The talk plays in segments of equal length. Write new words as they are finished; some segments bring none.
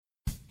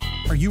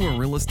Are you a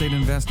real estate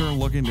investor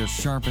looking to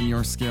sharpen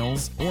your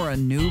skills or a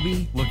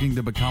newbie looking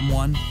to become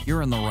one?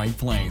 You're in the right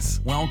place.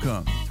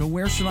 Welcome to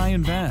Where Should I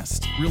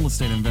Invest? Real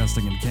Estate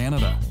Investing in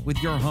Canada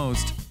with your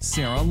host,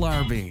 Sarah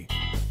Larbi.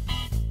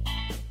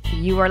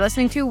 You are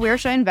listening to Where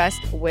Should I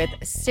Invest with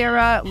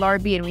Sarah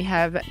Larbi, and we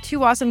have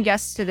two awesome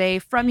guests today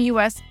from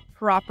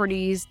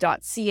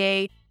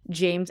USproperties.ca,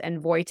 James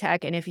and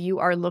Wojtek. And if you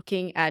are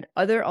looking at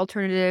other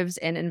alternatives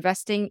and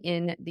investing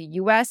in the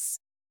US,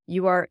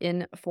 you are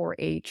in for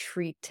a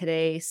treat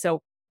today.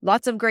 So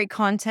lots of great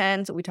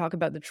content. We talk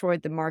about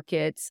Detroit, the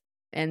markets,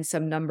 and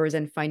some numbers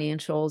and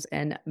financials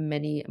and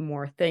many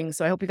more things.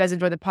 So I hope you guys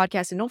enjoy the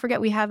podcast. And don't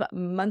forget, we have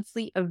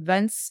monthly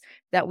events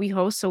that we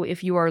host. So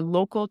if you are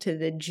local to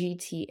the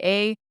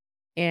GTA,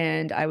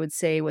 and I would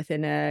say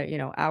within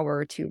a hour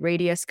or two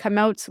radius, come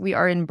out. We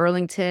are in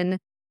Burlington,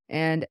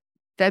 and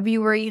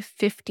February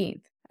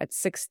 15th at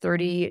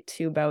 6:30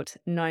 to about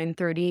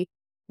 9:30,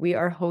 we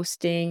are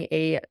hosting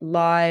a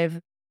live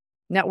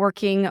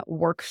networking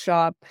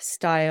workshop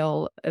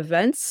style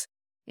events.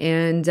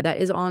 And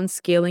that is on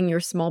scaling your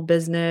small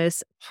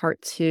business,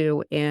 part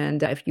 2.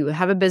 And if you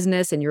have a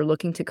business and you're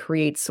looking to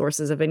create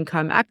sources of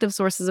income, active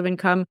sources of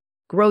income,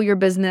 grow your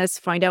business,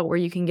 find out where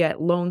you can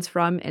get loans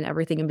from and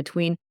everything in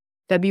between,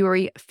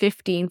 February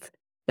 15th,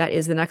 that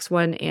is the next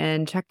one.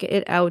 And check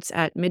it out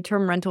at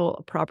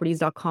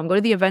midtermrentalproperties.com. Go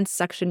to the events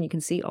section. You can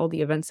see all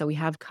the events that we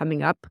have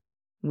coming up.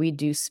 We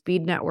do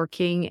speed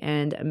networking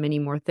and many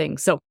more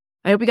things. So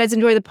I hope you guys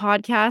enjoy the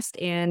podcast,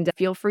 and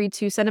feel free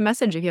to send a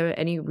message if you have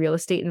any real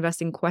estate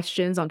investing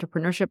questions,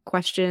 entrepreneurship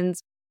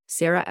questions,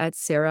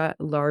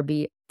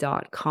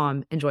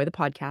 sarah@sarahlarbi.com. Enjoy the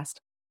podcast.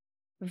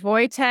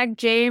 Wojtek,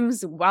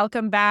 James,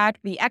 welcome back.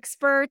 The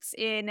experts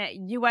in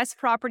U.S.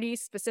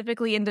 properties,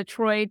 specifically in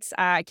Detroit.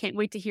 I can't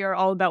wait to hear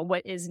all about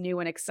what is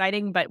new and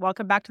exciting, but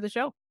welcome back to the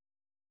show.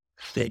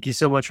 Thank you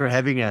so much for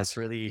having us.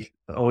 Really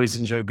always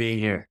enjoy being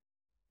here.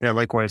 Yeah,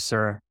 likewise,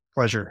 Sarah.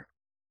 Pleasure.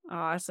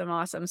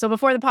 Awesome. So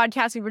before the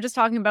podcast, we were just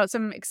talking about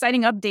some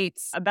exciting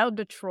updates about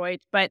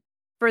Detroit. But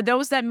for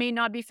those that may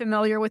not be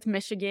familiar with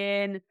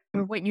Michigan,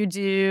 what you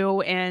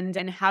do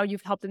and how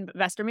you've helped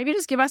investors, maybe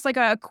just give us like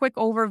a quick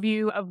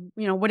overview of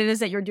what it is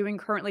that you're doing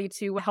currently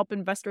to help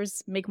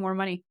investors make more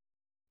money.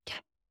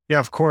 Yeah,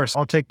 of course.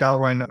 I'll take that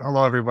one.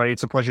 Hello, everybody.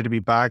 It's a pleasure to be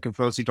back. And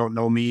for those who don't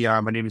know me,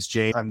 my name is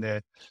Jay. I'm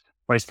the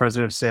Vice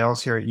President of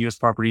Sales here at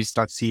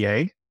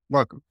USproperties.ca.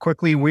 Look,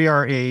 quickly, we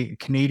are a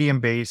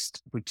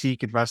Canadian-based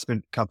boutique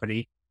investment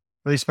company,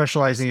 really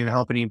specializing in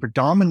helping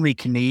predominantly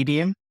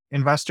Canadian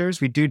investors.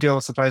 We do deal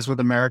sometimes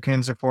with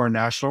Americans or foreign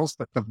nationals,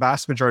 but the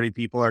vast majority of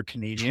people are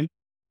Canadian.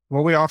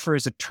 What we offer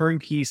is a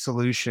turnkey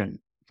solution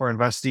for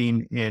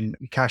investing in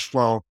cash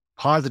flow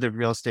positive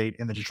real estate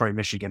in the Detroit,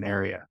 Michigan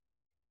area.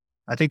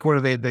 I think one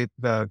of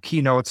the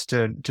keynotes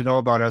to know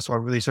about us, what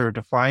really sort of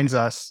defines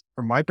us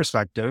from my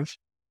perspective,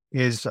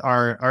 is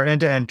our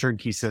end-to-end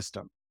turnkey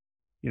system.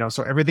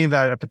 So everything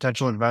that a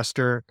potential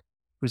investor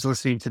who's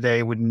listening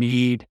today would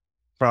need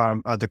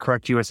from the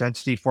correct U.S.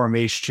 entity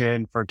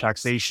formation for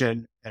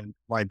taxation and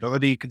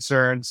liability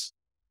concerns,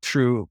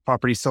 through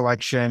property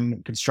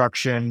selection,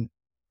 construction,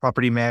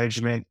 property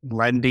management,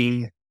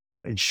 lending,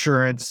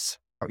 insurance,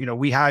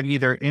 we have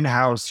either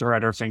in-house or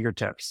at our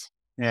fingertips.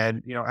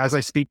 And, as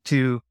I speak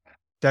to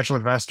potential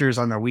investors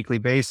on a weekly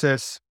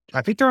basis,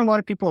 I think there are a lot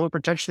of people who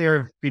potentially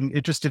have been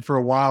interested for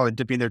a while in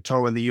dipping their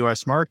toe in the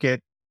U.S.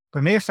 market,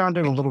 but may have found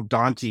it a little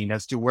daunting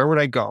as to where would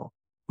I go?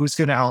 Who's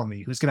going to help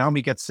me? Who's going to help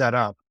me get set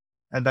up?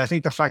 And I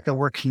think the fact that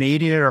we're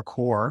Canadian at our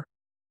core,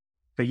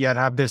 but yet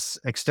have this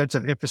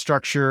extensive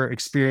infrastructure,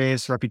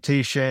 experience,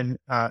 reputation,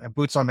 and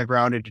boots on the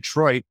ground in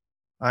Detroit,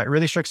 it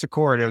really strikes a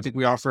chord. I think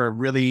we offer a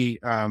really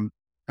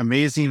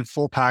amazing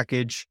full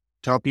package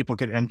to help people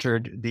get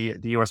entered the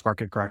U.S.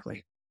 market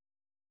correctly.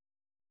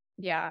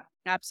 Yeah,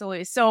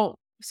 absolutely. So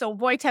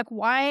Wojtek,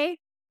 why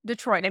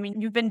Detroit? I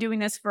mean, you've been doing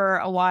this for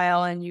a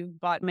while and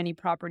you've bought many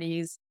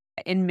properties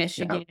in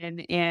Michigan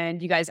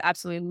and you guys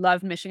absolutely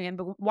love Michigan,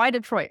 but why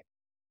Detroit?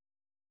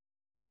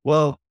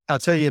 Well, I'll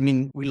tell you,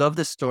 we love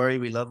the story.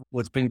 We love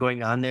what's been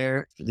going on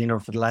there, for the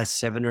last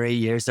 7 or 8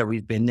 years that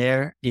we've been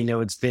there.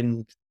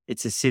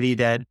 It's a city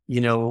that,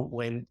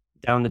 went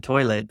down the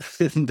toilet,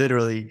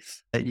 literally,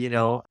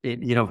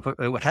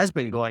 it has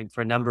been going for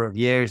a number of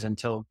years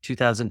until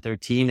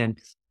 2013. And,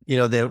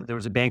 there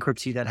was a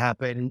bankruptcy that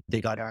happened.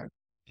 They got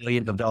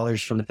billions of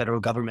dollars from the federal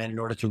government in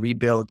order to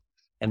rebuild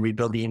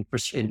the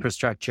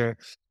infrastructure.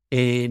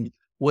 And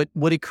what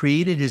it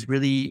created is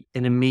really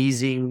an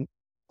amazing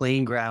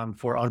playing ground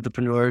for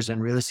entrepreneurs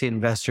and real estate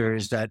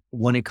investors that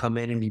want to come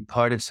in and be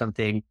part of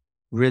something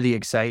really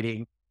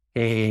exciting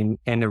and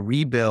a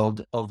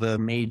rebuild of a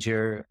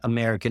major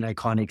American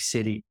iconic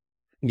city.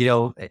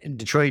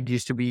 Detroit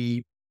used to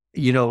be,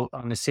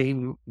 on the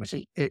same,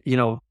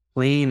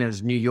 plane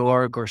as New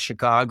York or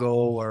Chicago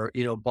or,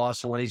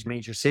 Boston, one of these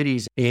major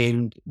cities.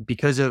 And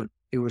because of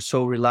it was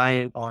so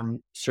reliant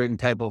on certain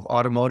type of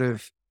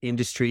automotive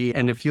industry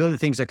and a few other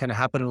things that kind of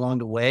happened along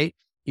the way,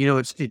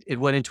 it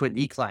went into a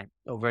decline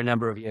over a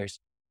number of years.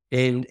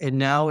 And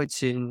now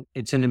it's in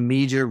a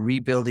major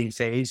rebuilding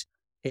phase.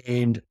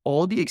 And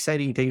all the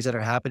exciting things that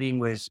are happening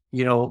with,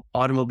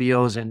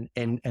 automobiles and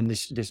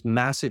this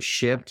massive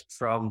shift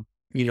from,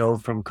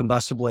 from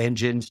combustible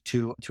engines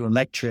to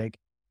electric,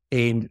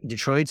 and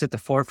Detroit's at the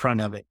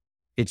forefront of it.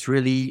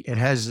 It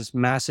has this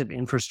massive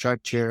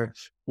infrastructure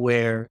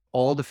where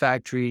all the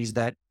factories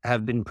that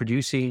have been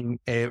producing,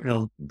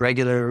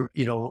 regular,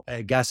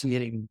 gas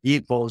emitting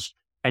vehicles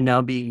are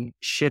now being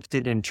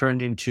shifted and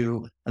turned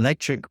into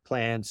electric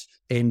plants.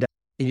 And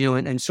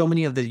so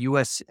many of the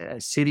U.S.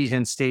 Cities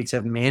and states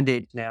have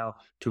mandates now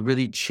to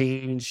really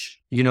change,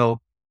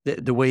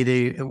 the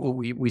way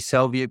we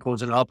sell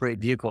vehicles and operate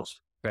vehicles,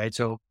 right?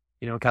 So,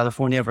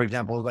 California, for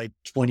example, by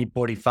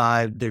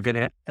 2045, they're going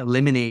to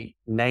eliminate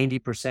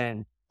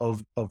 90%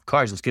 of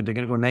cars. They're going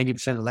to go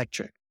 90%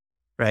 electric,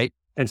 right?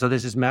 And so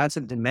there's this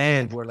massive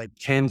demand where like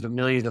tens of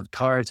millions of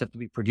cars have to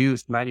be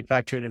produced,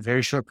 manufactured in a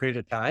very short period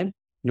of time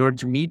in order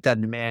to meet that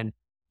demand.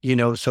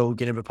 So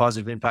can have a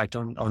positive impact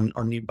on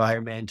the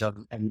environment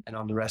and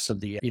on the rest of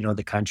the,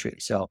 the country.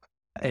 So,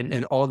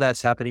 and all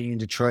that's happening in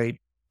Detroit,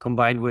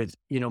 combined with,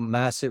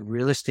 massive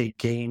real estate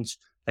gains,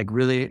 like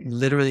really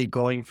literally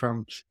going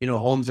from,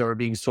 homes that were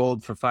being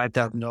sold for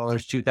 $5,000,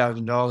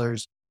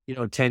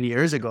 $2,000, 10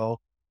 years ago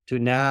to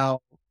now,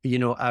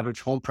 average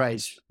home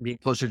price being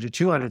closer to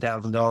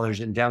 $200,000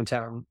 in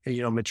downtown,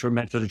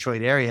 metro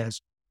Detroit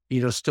areas,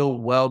 still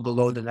well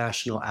below the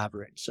national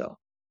average. So.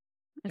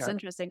 It's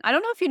interesting. I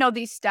don't know if you know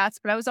these stats,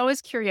 but I was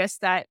always curious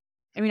that,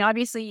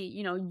 obviously,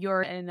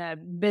 you're in a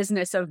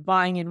business of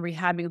buying and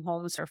rehabbing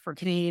homes or for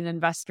Canadian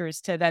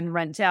investors to then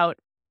rent out.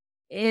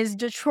 Is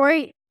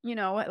Detroit,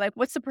 like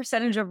what's the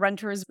percentage of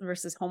renters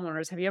versus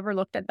homeowners? Have you ever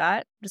looked at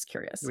that? Just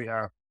curious. We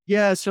are.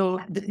 Yeah. So,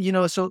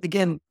 so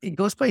again, it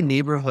goes by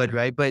neighborhood,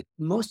 right? But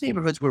most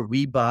neighborhoods where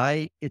we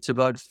buy, it's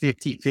about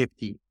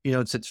 50-50.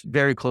 It's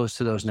very close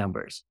to those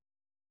numbers.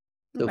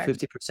 So Okay.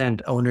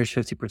 50% owners,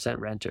 50%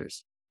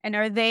 renters. And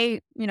are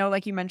they,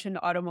 like you mentioned,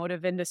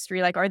 automotive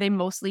industry, like are they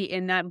mostly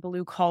in that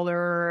blue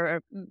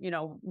collar,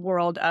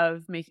 world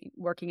of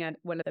working at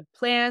one of the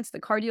plants,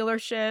 the car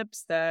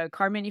dealerships, the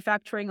car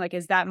manufacturing? Like,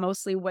 is that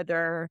mostly what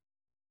their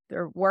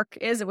work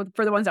is?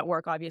 For the ones that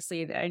work,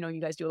 obviously, I know you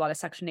guys do a lot of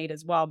Section 8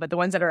 as well, but the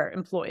ones that are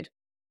employed.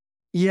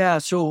 Yeah.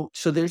 So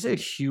there's a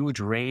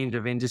huge range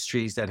of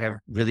industries that have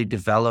really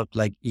developed,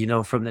 like,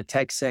 from the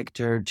tech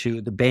sector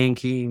to the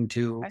banking,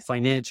 to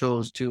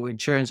financials, to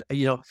insurance,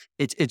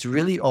 it's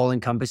really all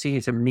encompassing.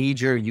 It's a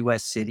major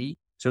US city.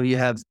 So you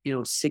have,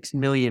 6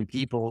 million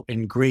people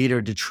in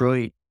greater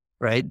Detroit,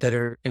 right, that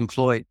are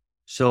employed.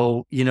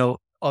 So,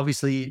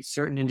 obviously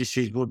certain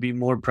industries will be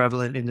more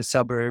prevalent in the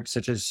suburbs,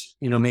 such as,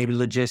 maybe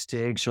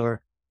logistics or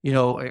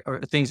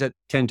things that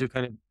tend to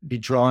kind of be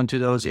drawn to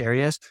those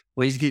areas.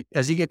 Well,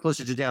 as you get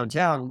closer to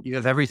downtown, you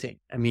have everything.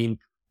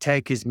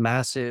 Tech is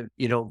massive.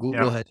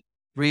 Google has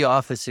 3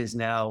 offices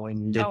now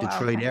in the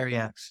Detroit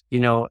area.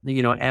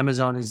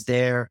 Amazon is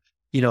there.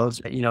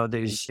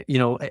 There's,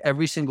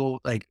 every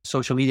single like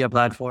social media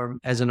platform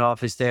has an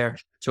office there.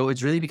 So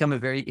it's really become a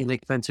very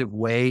inexpensive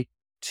way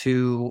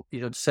to,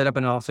 set up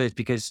an office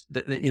because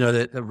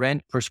the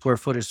rent per square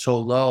foot is so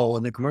low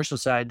on the commercial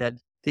side that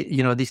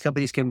these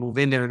companies can move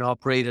in there and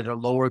operate at a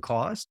lower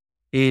cost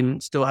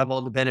and still have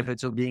all the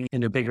benefits of being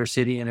in a bigger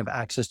city and have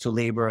access to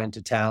labor and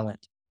to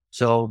talent.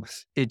 So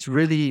it's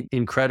really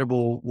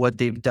incredible what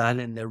they've done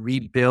and the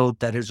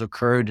rebuild that has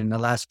occurred in the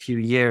last few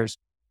years.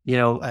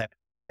 I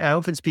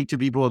often speak to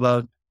people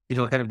about,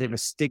 kind of they have a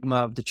stigma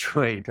of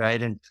Detroit,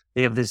 right? And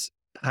they have this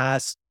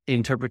past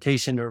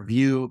interpretation or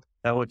view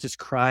that was just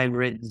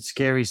crime-ridden,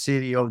 scary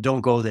city. Oh, don't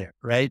go there,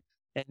 right?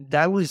 And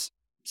that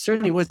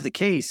certainly was the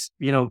case.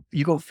 You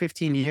go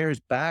 15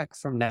 years back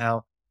from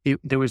now,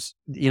 there was,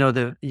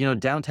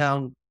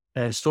 downtown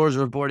stores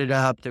were boarded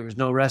up. There was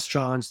no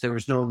restaurants. There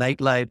was no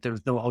nightlife. There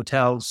was no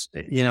hotels,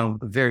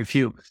 very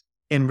few.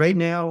 And right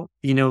now,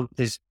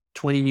 there's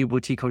 20 new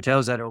boutique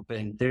hotels that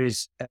open.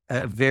 There's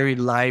a very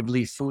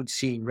lively food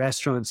scene,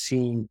 restaurant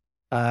scene.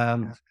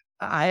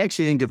 I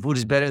actually think the food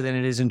is better than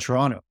it is in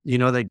Toronto.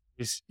 Like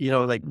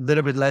a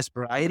little bit less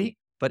variety,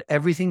 but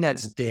everything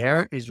that's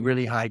there is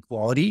really high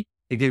quality.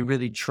 Like they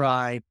really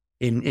try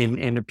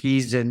and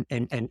appease and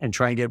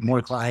try and get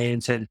more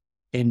clients. And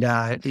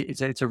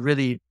it's a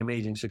really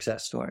amazing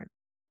success story.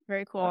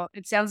 Very cool.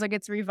 It sounds like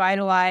it's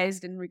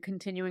revitalized and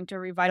continuing to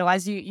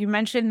revitalize. You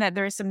mentioned that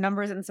there's some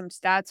numbers and some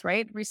stats,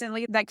 right?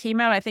 Recently that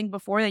came out, I think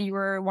before that you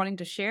were wanting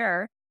to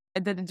share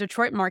the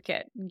Detroit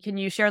market. Can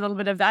you share a little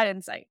bit of that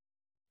insight?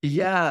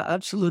 Yeah,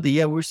 absolutely.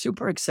 Yeah, we're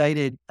super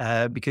excited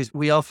because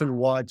we often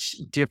watch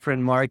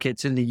different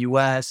markets in the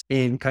US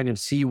and kind of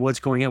see what's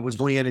going on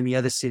in the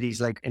other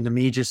cities, like in the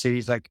major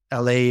cities like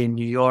LA and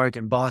New York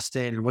and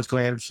Boston, and what's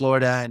going on in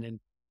Florida and in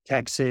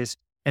Texas.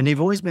 And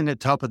they've always been at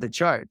the top of the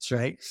charts,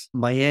 right?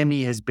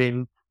 Miami has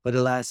been, for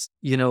the last,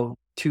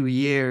 2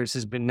 years,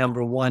 has been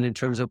number 1 in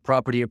terms of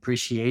property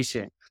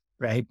appreciation,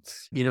 right?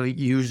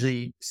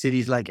 Usually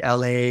cities like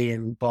LA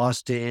and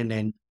Boston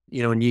and,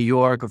 New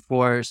York, of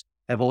course,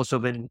 have also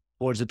been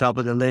towards the top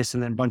of the list,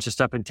 and then a bunch of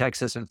stuff in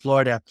Texas and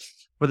Florida.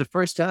 For the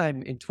first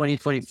time in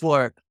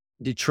 2024,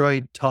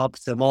 Detroit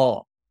tops them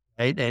all.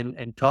 right?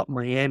 And top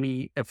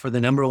Miami for the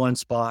number one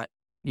spot.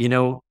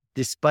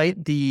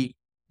 Despite the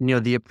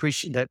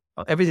appreciation that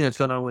everything that's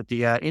going on with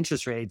the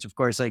interest rates, of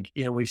course,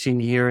 we've seen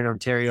here in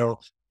Ontario,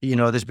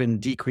 there's been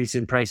decrease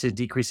in prices,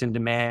 decrease in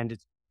demand.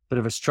 It's a bit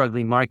of a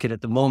struggling market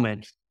at the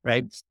moment,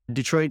 right?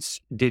 Detroit's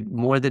did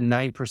more than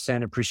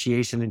 9%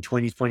 appreciation in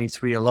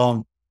 2023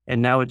 alone,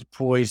 and now it's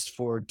poised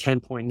for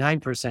 10.9%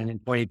 in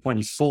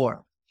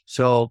 2024.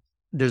 So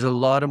there's a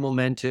lot of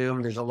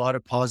momentum. There's a lot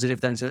of positive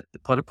things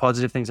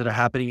that are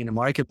happening in the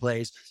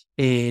marketplace.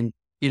 And,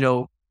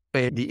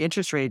 the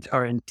interest rates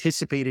are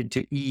anticipated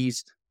to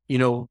ease.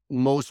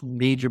 Most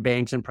major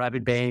banks and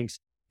private banks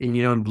and,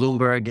 and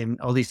Bloomberg and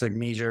all these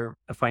major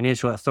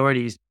financial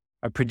authorities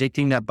are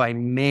predicting that by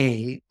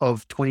May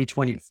of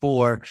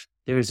 2024,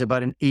 there's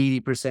about an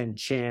 80%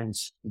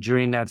 chance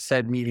during that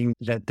Fed meeting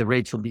that the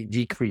rates will be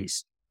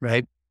decreased,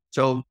 right?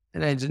 So,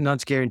 and it's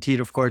not guaranteed,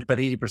 of course, but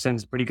 80%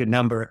 is a pretty good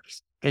number.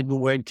 And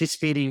we're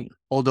anticipating,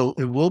 although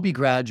it will be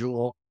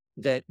gradual,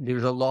 that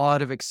there's a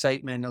lot of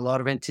excitement, a lot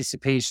of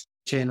anticipation,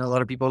 a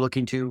lot of people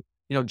looking to,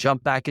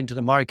 jump back into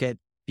the market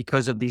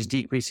because of these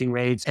decreasing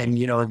rates and,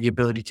 the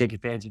ability to take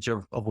advantage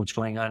of what's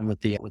going on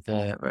with the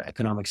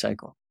economic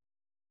cycle.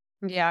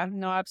 Yeah,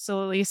 no,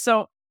 absolutely.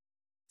 So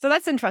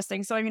that's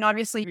interesting. So,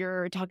 obviously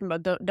you're talking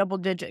about double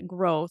digit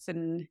growth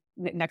in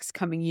the next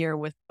coming year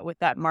with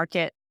that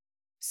market.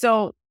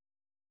 So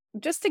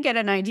just to get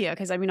an idea,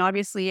 because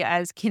obviously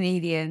as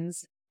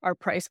Canadians, our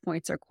price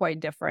points are quite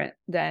different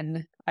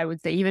than, I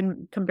would say,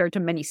 even compared to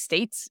many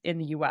states in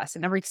the US,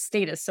 and every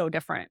state is so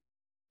different.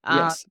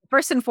 Yes.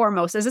 First and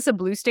foremost, is this a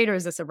blue state or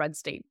is this a red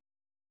state?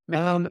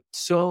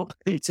 So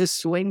it's a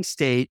swing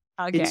state.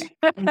 Okay.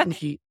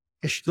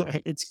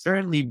 It's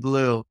currently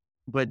blue,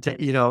 but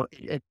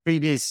at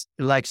previous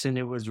election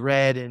it was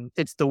red, and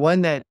it's the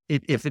one that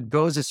if it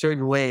goes a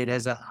certain way, it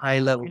has a high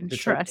level.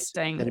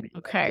 Interesting.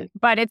 Okay,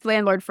 but it's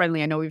landlord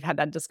friendly. I know we've had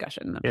that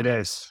discussion. It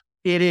is.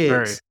 It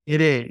is. It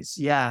is.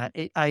 Yeah.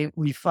 I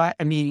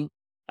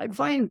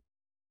find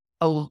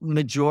a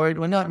majority,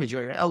 well, not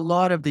majority, a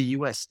lot of the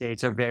U.S.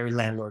 states are very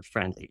landlord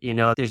friendly.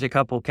 There's a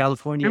couple,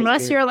 California.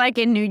 Unless you're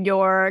in New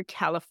York,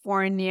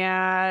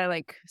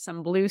 California,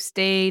 some blue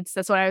states.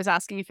 That's why I was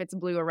asking if it's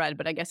blue or red.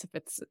 But I guess if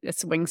it's a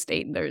swing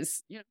state,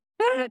 there's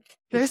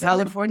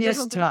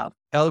California's tough.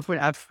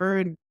 California, I've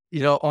heard,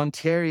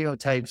 Ontario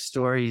type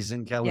stories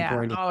in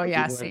California. Yeah. Oh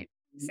yeah,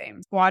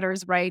 same.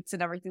 Squatters' rights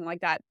and everything like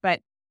that.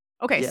 But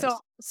okay, yes.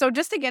 so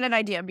just to get an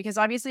idea, because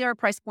obviously our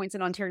price points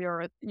in Ontario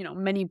are,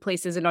 many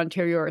places in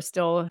Ontario are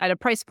still at a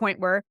price point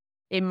where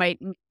it might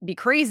be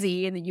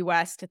crazy in the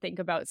US to think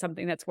about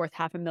something that's worth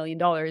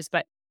 $500,000.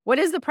 But what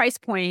is the price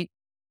point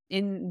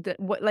in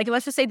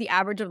let's just say the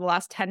average of the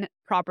last 10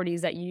 properties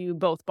that you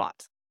both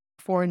bought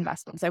for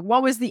investments?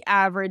 What was the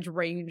average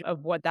range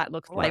of what that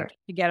looks like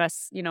to get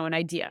us, an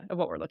idea of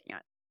what we're looking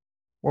at?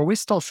 Well, we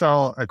still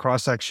sell a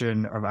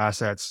cross-section of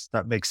assets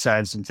that makes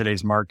sense in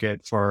today's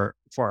market for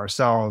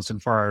ourselves and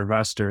for our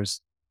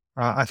investors.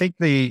 I think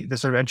the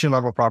sort of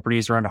entry-level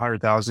properties around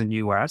 $100,000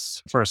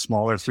 US for a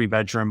smaller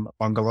 3-bedroom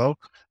bungalow,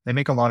 they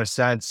make a lot of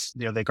sense.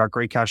 They got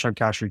great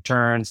cash-on-cash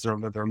returns.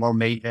 They're low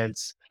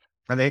maintenance,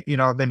 and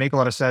they make a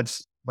lot of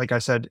sense. Like I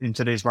said, in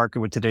today's market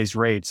with today's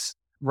rates,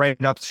 right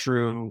up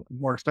through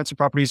more expensive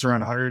properties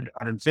around 100,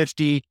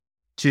 150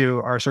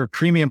 to our sort of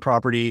premium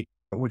property,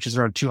 which is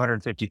around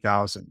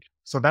 250,000.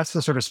 So that's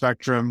the sort of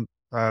spectrum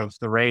of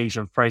the range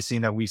of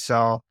pricing that we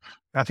sell.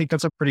 I think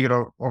that's a pretty good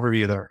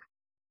overview there.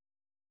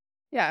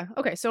 Yeah.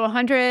 Okay. So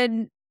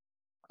 100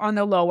 on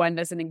the low end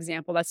as an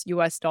example, that's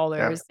US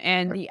dollars. Yeah.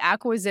 And the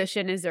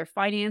acquisition, is there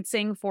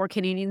financing for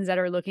Canadians that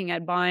are looking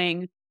at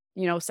buying,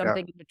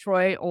 something in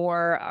Detroit,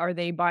 or are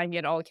they buying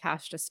it all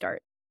cash to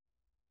start?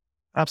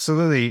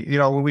 Absolutely.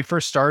 When we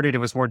first started, it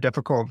was more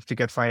difficult to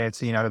get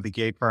financing out of the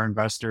gate for our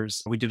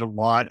investors. We did a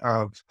lot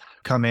of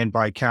come in,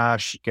 buy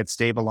cash, get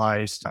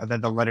stabilized. And then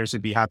the lenders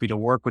would be happy to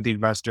work with the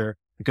investor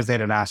because they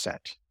had an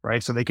asset,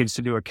 right? So they could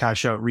do a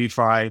cash out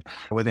refi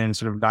within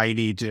sort of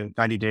 90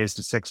 days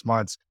to 6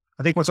 months.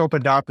 I think what's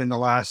opened up in the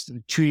last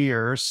 2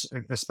 years,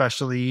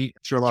 especially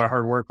through a lot of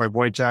hard work by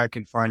Wojtek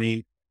and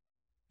finding,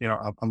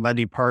 a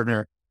lending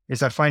partner, is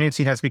that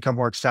financing has become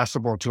more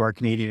accessible to our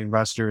Canadian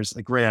investors,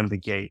 right out of the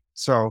gate.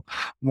 So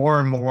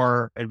more and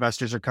more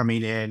investors are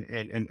coming in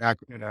and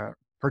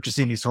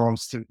purchasing these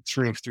homes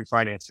through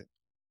financing.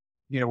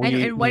 And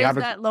what is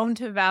that loan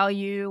to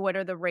value? What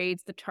are the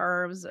rates, the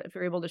terms, if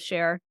you're able to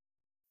share?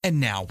 And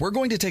now we're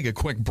going to take a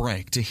quick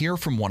break to hear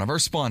from one of our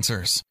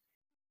sponsors.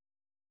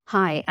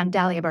 Hi, I'm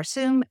Dalia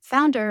Barsoum,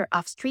 founder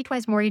of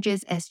Streetwise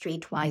Mortgages and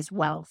Streetwise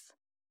Wealth.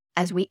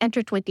 As we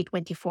enter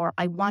 2024,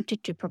 I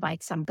wanted to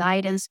provide some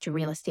guidance to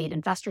real estate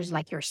investors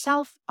like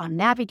yourself on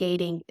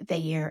navigating the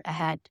year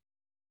ahead.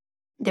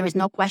 There is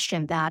no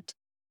question that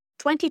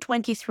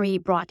 2023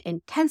 brought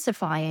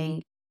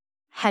intensifying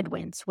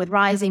headwinds with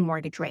rising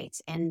mortgage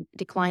rates and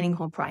declining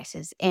home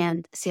prices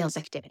and sales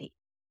activity.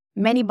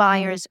 Many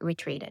buyers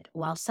retreated,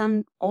 while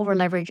some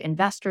over-leveraged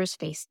investors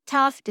faced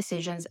tough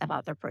decisions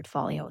about their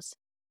portfolios.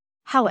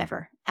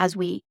 However, as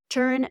we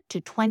turn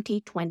to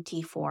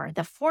 2024,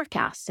 the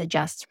forecast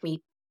suggests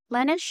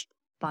replenish,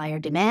 buyer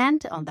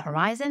demand on the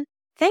horizon,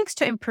 thanks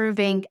to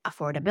improving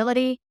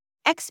affordability,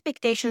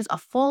 expectations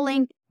of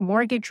falling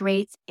mortgage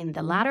rates in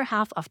the latter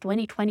half of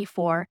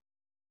 2024,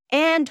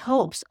 and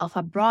hopes of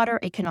a broader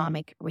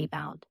economic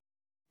rebound.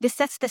 This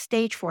sets the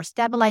stage for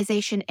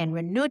stabilization and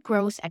renewed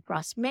growth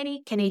across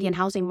many Canadian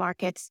housing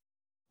markets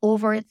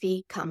over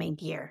the coming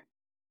year.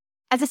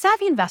 As a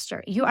savvy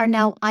investor, you are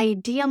now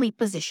ideally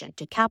positioned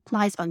to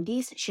capitalize on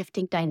these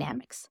shifting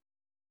dynamics.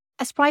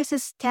 As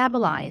prices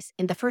stabilize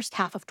in the first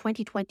half of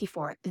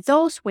 2024,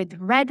 those with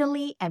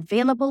readily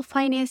available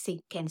financing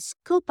can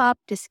scoop up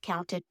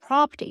discounted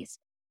properties.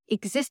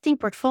 Existing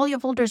portfolio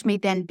holders may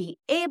then be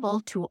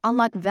able to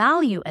unlock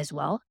value as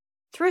well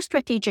through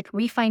strategic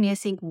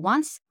refinancing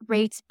once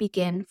rates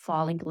begin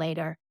falling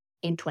later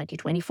in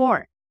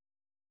 2024.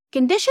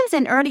 Conditions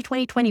in early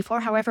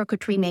 2024, however,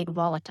 could remain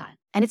volatile,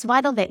 and it's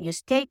vital that you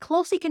stay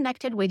closely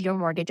connected with your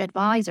mortgage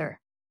advisor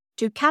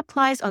to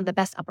capitalize on the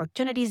best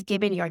opportunities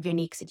given your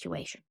unique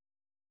situation.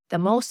 The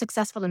most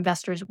successful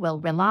investors will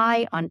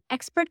rely on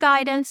expert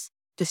guidance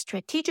to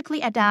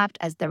strategically adapt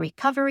as the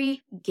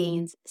recovery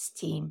gains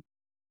steam.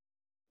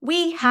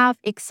 We have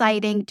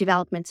exciting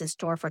developments in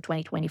store for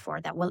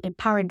 2024 that will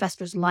empower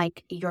investors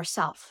like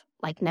yourself,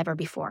 like never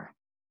before.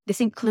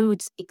 This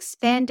includes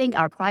expanding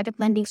our private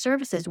lending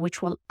services, which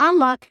will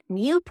unlock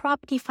new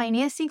property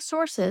financing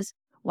sources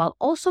while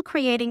also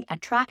creating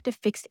attractive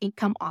fixed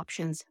income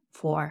options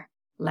for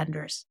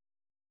lenders.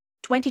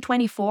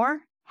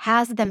 2024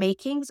 has the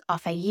makings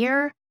of a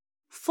year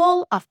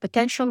full of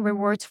potential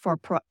rewards for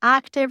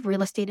proactive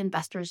real estate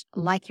investors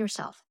like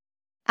yourself.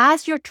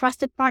 As your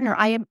trusted partner,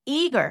 I am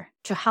eager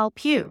to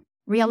help you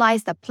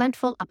realize the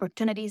plentiful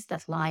opportunities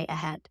that lie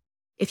ahead.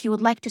 If you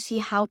would like to see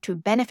how to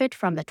benefit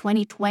from the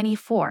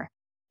 2024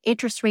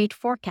 interest rate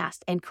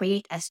forecast and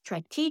create a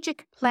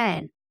strategic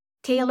plan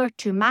tailored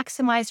to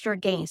maximize your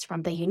gains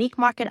from the unique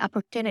market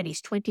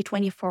opportunities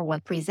 2024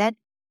 will present,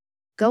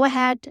 go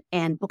ahead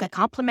and book a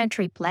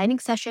complimentary planning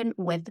session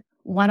with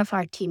one of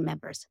our team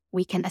members.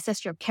 We can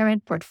assess your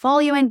current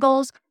portfolio and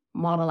goals,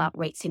 model out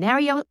rate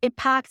scenario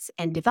impacts,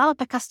 and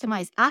develop a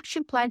customized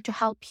action plan to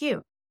help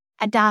you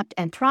adapt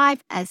and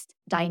thrive as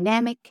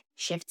dynamic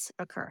shifts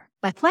occur.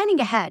 By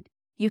planning ahead,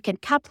 you can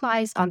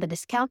capitalize on the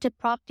discounted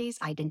properties,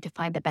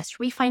 identify the best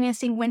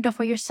refinancing window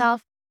for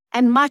yourself,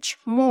 and much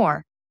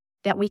more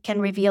that we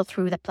can reveal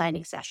through the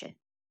planning session.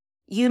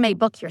 You may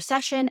book your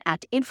session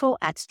at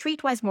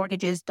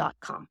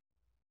info@streetwisemortgages.com.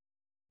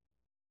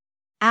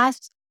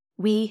 As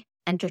we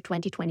enter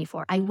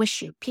 2024, I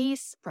wish you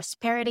peace,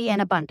 prosperity,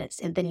 and abundance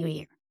in the new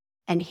year.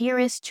 And here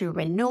is to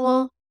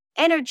renewal,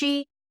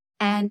 energy,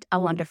 and a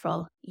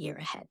wonderful year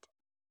ahead.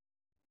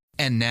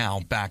 And now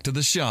back to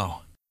the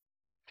show.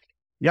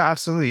 Yeah,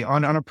 absolutely.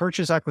 On a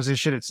purchase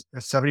acquisition, it's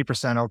a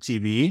 70%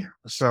 LTV.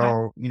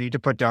 So you need to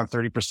put down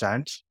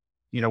 30%.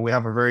 We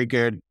have a very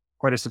good,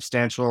 quite a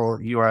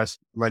substantial US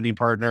lending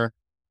partner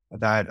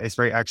that is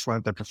very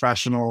excellent. They're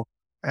professional,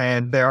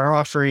 and they are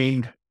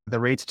offering, the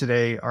rates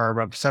today are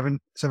about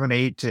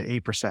 8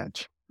 to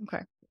 8%.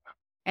 Okay.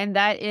 And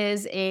that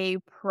is a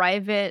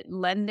private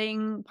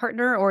lending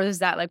partner, or is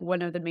that like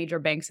one of the major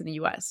banks in the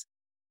US?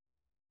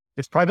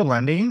 It's private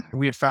lending.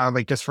 We have found,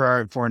 like, just for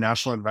our foreign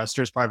national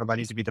investors, private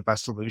lending to be the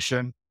best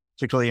solution,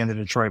 particularly in the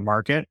Detroit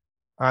market.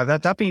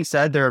 That being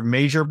said, they're a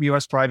major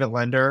US private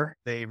lender.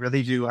 They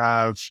really do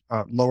have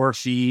lower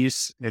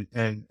fees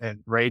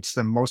and rates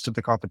than most of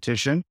the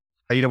competition.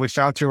 We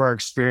found through our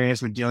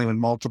experience with dealing with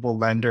multiple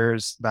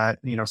lenders that,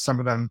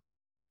 some of them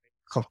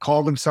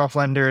call themselves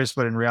lenders,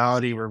 but in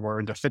reality, we're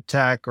into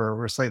fintech or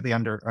we're slightly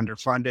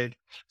underfunded.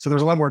 So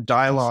there's a lot more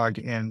dialogue,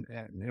 and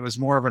it was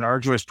more of an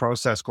arduous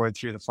process going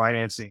through the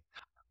financing.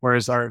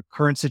 Whereas our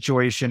current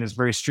situation is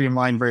very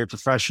streamlined, very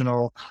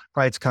professional.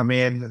 Clients come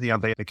in,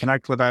 they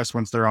connect with us.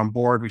 Once they're on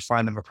board, we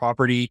find them a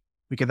property.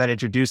 We can then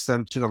introduce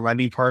them to the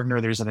lending partner.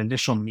 There's an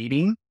initial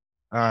meeting.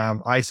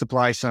 I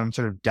supply some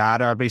sort of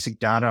data, basic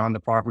data on the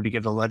property to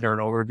give the lender an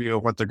overview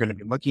of what they're going to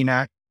be looking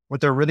at.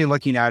 What they're really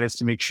looking at is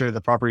to make sure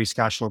the property is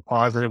cash flow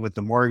positive with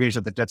the mortgage,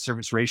 that the debt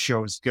service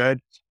ratio is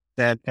good,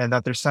 and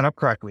that they're set up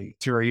correctly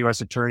through our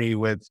U.S. attorney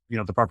with,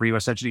 the proper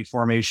U.S. entity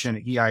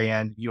formation,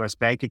 EIN, U.S.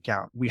 bank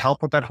account. We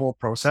help with that whole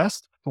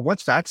process. But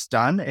once that's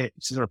done,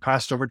 it's sort of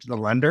passed over to the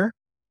lender.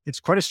 It's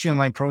quite a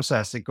streamlined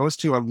process. It goes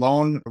to a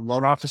loan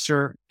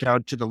officer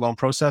down to the loan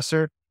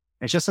processor.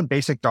 It's just some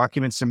basic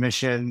document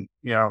submission,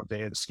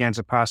 the scans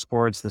of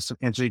passports, the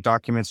entity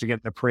documents, you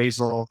get an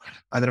appraisal.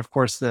 And then, of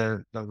course,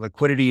 the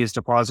liquidity is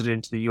deposited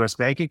into the U.S.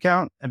 bank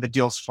account and the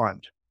deal's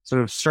fund.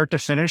 So start to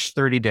finish,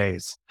 30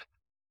 days.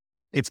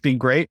 It's been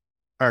great.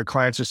 Our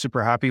clients are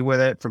super happy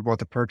with it from both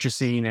the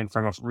purchasing and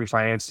from a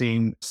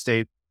refinancing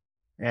state.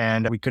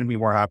 And we couldn't be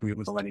more happy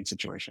with the lending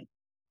situation.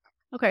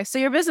 Okay. So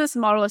your business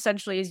model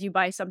essentially is you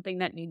buy something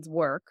that needs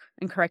work,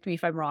 and correct me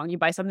if I'm wrong, you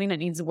buy something that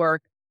needs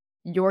work,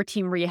 your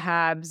team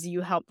rehabs,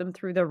 you help them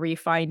through the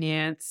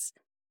refinance,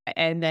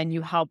 and then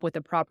you help with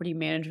the property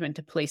management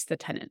to place the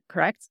tenant,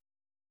 correct?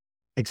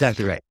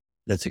 Exactly right.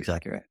 That's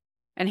exactly right.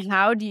 And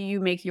how do you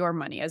make your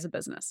money as a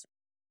business?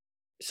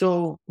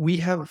 So we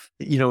have,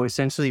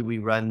 essentially we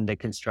run the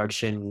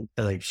construction,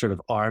 like sort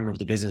of arm of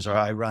the business, or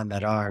I run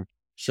that arm.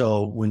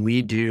 So when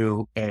we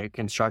do a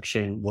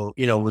construction, we'll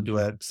do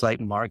a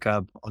slight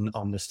markup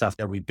on the stuff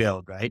that we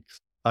build, right?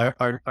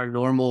 Our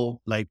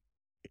normal, like,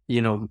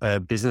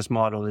 business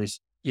model is,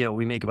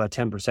 we make about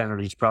 10% on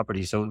each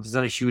property. So it's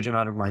not a huge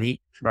amount of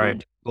money.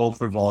 Right. Go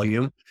for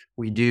volume.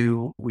 We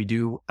do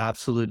our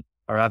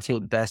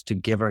absolute best to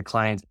give our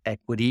clients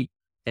equity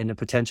and the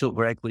potential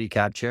for equity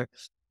capture.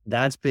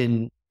 That's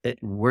been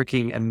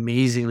working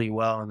amazingly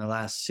well in the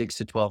last 6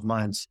 to 12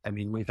 months. I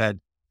mean, we've had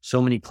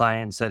so many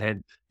clients that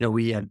had,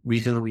 we had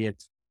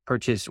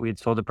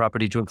sold a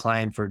property to a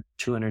client for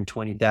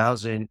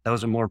 $220,000. That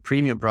was a more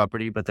premium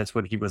property, but that's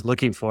what he was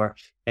looking for.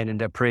 And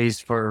it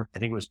appraised for, I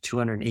think it was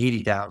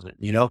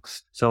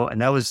 $280,000, So,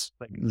 and that was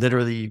like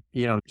literally,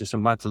 just a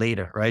month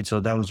later, right? So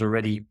that was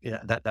already,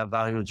 that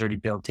value was already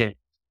built in,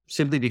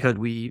 simply because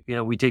we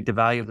take the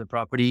value of the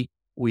property,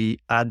 we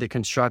add the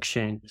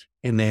construction,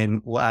 and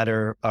then we'll add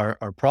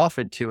our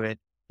profit to it.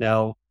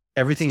 Now,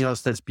 everything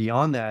else that's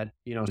beyond that,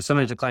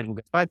 sometimes the client will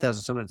get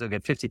 5,000, sometimes they'll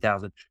get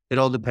 50,000. It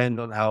all depends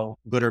on how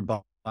good our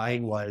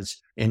buying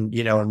was and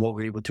what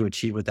we're able to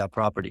achieve with that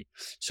property.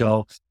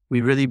 So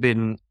we've really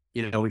been,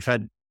 we've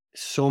had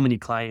so many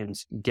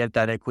clients get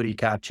that equity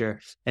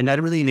capture, and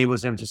that really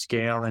enables them to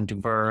scale and to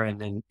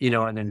burn and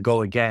then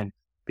go again,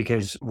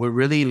 because we're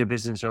really in the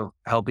business of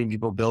helping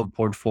people build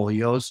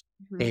portfolios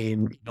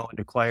and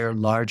acquire a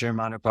larger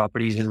amount of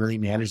properties and really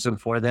manage them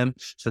for them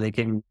so they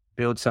can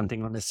build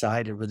something on the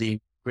side, a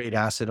really great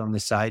asset on the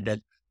side that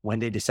when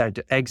they decide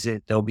to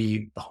exit, there'll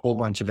be a whole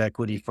bunch of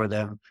equity for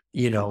them,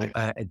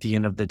 at the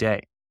end of the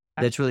day.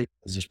 That's really the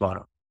business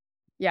model.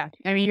 Yeah.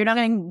 I mean, you're not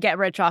going to get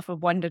rich off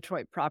of one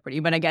Detroit property,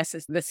 but I guess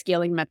it's the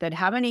scaling method.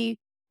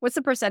 What's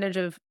the percentage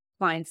of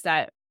clients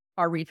that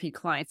are repeat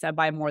clients that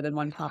buy more than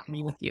one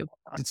property with you?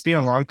 It's been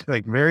a long time.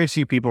 Like, very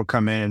few people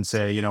come in and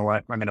say, you know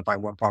what, I'm going to buy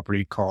one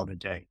property, call it a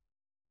day,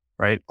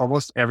 right?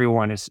 Almost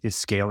everyone is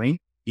scaling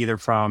either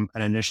from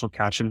an initial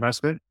cash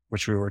investment,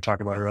 which we were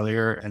talking about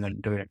earlier, and then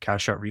doing a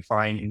cash out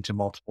refi into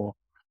multiple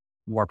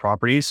more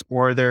properties,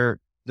 or they're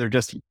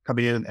just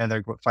coming in and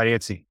they're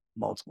financing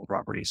multiple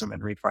properties and then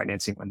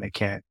refinancing when they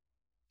can.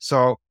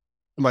 So,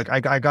 like,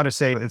 I got to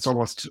say, it's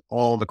almost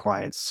all the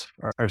clients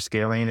are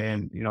scaling,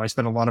 and I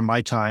spend a lot of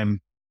my time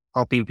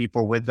helping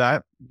people with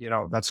that.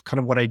 That's kind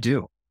of what I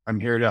do. I'm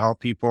here to help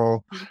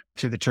people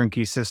through the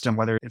turnkey system,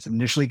 whether it's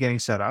initially getting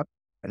set up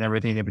and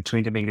everything in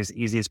between, to make it as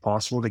easy as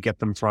possible to get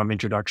them from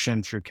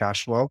introduction through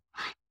cash flow.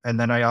 And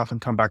then I often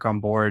come back on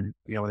board,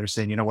 they're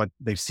saying, what,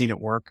 they've seen it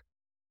work.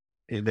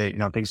 They,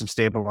 things have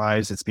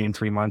stabilized. It's been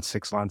 3 months,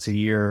 6 months, a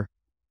year,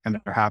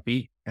 and they're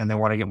happy and they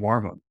want to get more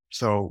of them.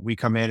 So we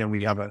come in and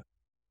we have a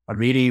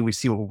meeting, we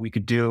see what we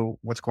could do,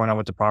 what's going on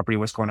with the property,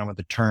 what's going on with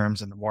the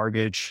terms and the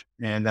mortgage.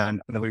 And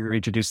then we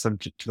introduce them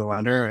to the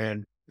lender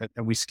and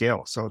we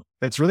scale. So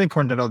it's really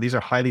important to know these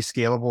are highly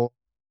scalable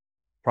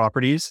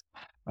properties.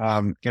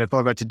 And it's all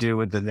about to do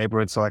with the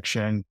neighborhood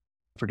selection,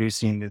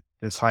 producing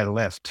this high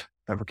lift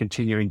that we're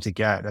continuing to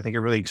get. I think it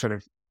really sort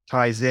of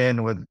ties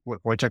in with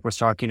what Wojciech was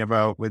talking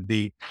about with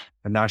the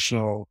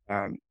national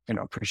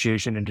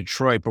appreciation in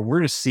Detroit, but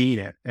we're just seeing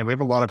it. And we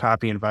have a lot of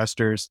happy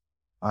investors.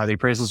 The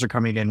appraisals are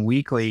coming in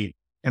weekly,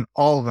 and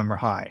all of them are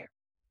high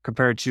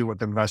compared to what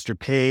the investor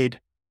paid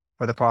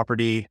for the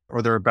property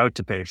or they're about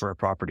to pay for a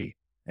property.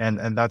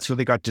 And that's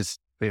really got just,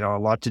 a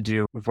lot to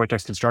do with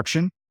Wojciech's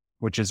construction,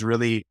 which has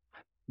really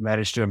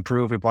managed to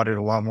improve. We bought it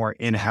a lot more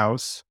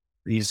in-house.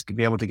 He's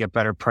be able to get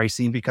better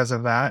pricing because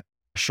of that,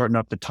 shorten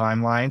up the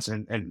timelines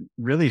and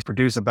really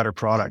produce a better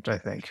product, I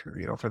think,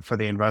 for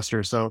the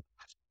investor. So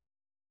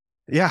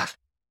yeah,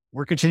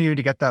 we're continuing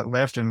to get that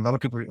lift, and a lot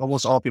of people,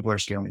 almost all people, are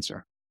scaling,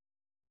 sir.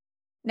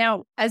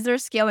 Now, as they're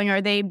scaling, are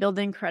they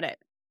building credit,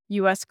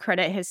 U.S.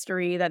 credit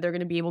history that they're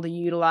going to be able to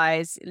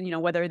utilize,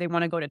 whether they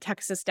want to go to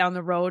Texas down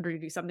the road or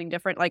do something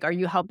different? Like, are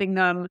you helping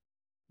them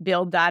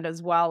build that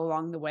as well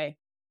along the way?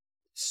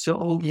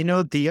 So,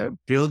 they are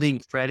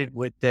building credit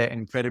with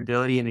and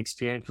credibility and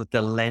experience with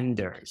the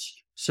lenders.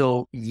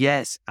 So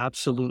yes,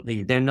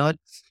 absolutely. They're not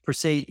per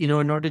se, in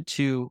order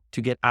to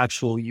get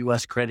actual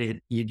US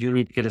credit, you do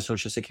need to get a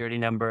social security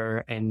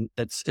number, and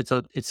it's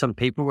some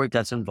paperwork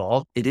that's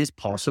involved. It is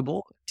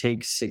possible. It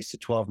takes 6 to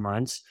 12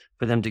 months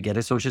for them to get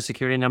a social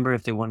security number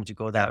if they wanted to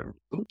go that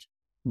route.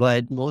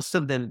 But most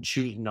of them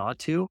choose not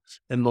to.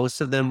 And most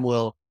of them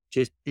will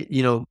just,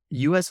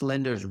 US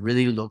lenders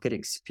really look at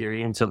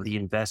experience of the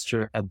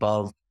investor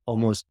above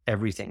almost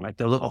everything. Like,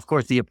 of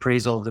course, the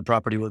appraisal of the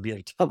property will be at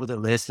the top of the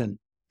list, and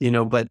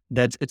but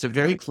it's a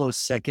very close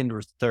second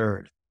or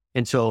third.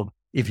 And so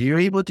if you're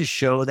able to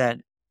show that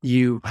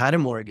you had a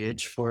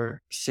mortgage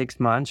for 6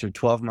 months or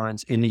 12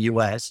 months in the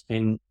US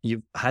and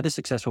you've had a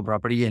successful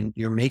property and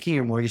you're making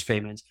your mortgage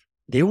payments,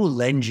 they will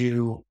lend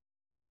you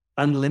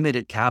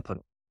unlimited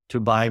capital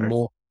to buy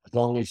more, as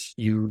long as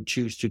you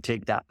choose to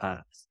take that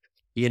path,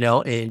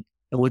 and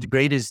what's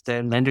great is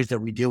the lenders that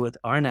we deal with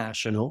are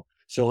national.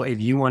 So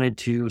if you wanted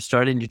to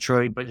start in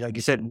Detroit, but like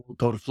you said,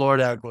 go to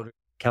Florida, go to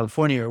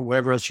California, or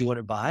wherever else you want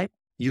to buy,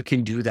 you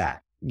can do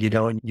that.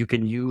 and you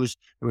can use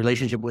a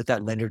relationship with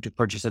that lender to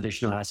purchase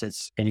additional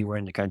assets anywhere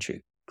in the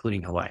country,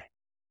 including Hawaii.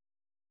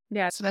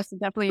 Yeah, so that's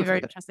definitely very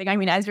interesting. I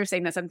mean, as you're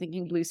saying this, I'm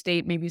thinking blue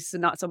state, maybe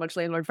not so much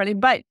landlord friendly,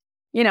 but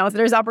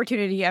there's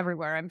opportunity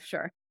everywhere, I'm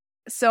sure.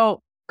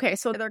 So, okay,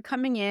 so they're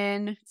coming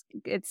in.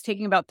 It's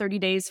taking about 30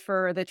 days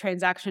for the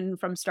transaction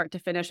from start to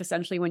finish.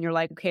 Essentially, when you're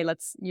like, okay,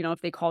 let's,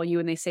 if they call you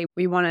and they say,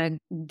 we want to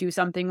do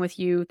something with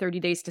you, 30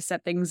 days to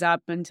set things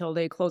up until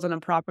they close on a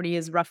property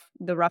is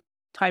the rough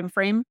time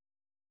frame.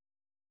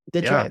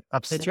 That's right.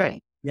 That's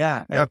right.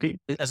 Yeah.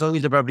 As long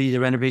as the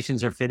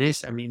renovations are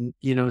finished. I mean,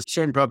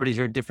 certain properties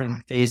are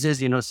different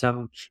phases.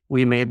 Some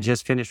we may have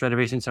just finished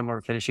renovations, some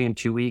are finishing in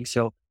 2 weeks.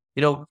 So,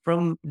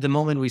 from the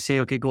moment we say,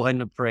 okay, go ahead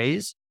and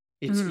appraise,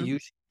 it's usually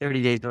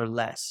 30 days or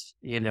less,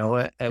 in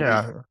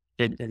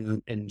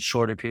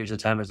shorter periods of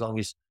time, as long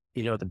as,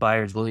 the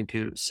buyer is willing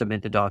to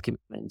submit the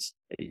documents.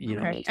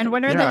 Okay. And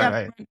when are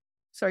they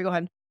Sorry, go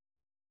ahead.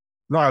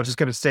 No, I was just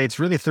going to say, it's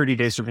really 30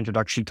 days from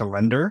introduction to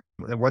lender.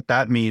 And what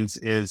that means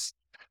is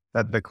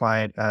that the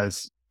client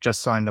has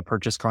just signed the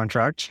purchase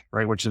contract,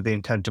 right? Which is the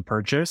intent to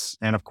purchase.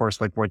 And of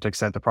course, like Wojtek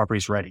said, the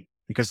property's ready.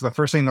 Because the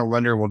first thing the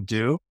lender will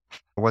do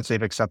once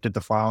they've accepted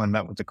the file and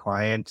met with the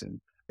client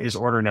is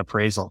order an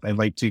appraisal. They'd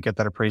like to get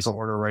that appraisal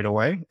order right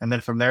away. And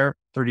then from there,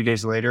 30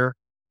 days later,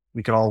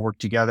 we could all work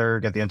together,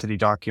 get the entity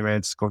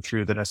documents, go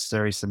through the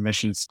necessary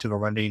submissions to the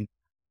lending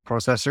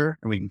processor,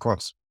 and we can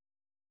close.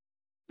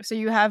 So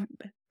you have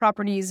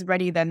properties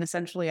ready then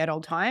essentially at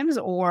all times,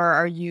 or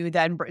are you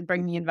then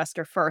bringing the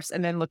investor first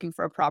and then looking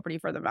for a property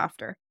for them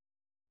after?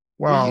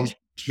 Well,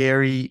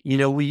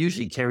 we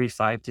usually carry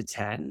 5 to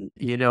 10,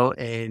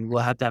 and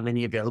we'll have that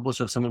many available.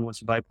 So if someone wants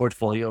to buy a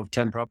portfolio of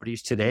 10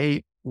 properties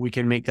today, we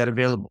can make that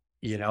available.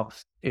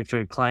 If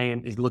a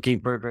client is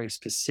looking for a very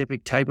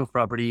specific type of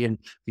property and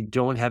we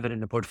don't have it in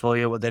the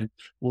portfolio, well, then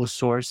we'll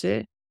source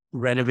it,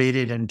 renovate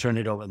it, and turn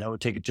it over. That would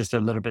take just a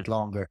little bit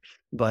longer,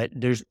 but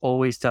there's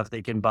always stuff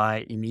they can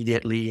buy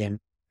immediately and,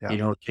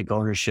 take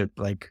ownership,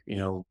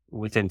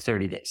 within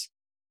 30 days.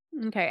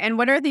 Okay. And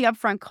what are the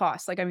upfront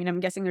costs? I'm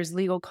guessing there's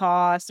legal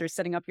costs, there's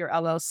setting up your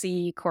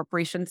LLC,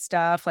 corporation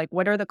stuff.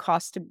 What are the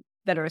costs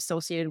that are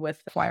associated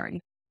with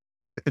acquiring?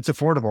 It's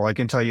affordable. I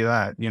can tell you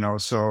that,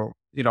 so,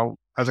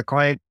 as a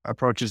client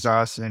approaches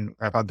us and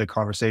I've had the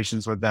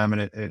conversations with them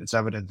and it's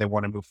evident they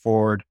want to move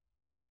forward.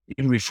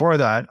 Even before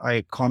that,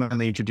 I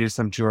commonly introduce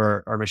them to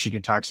our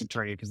Michigan tax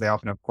attorney because they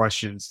often have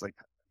questions like,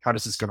 how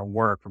is this going to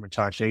work from a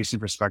taxation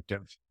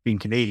perspective? Being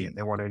Canadian,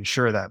 they want to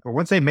ensure that. But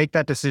once they make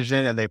that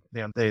decision and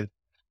they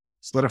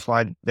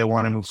solidified they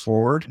want to move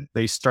forward,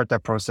 they start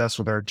that process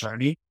with our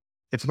attorney.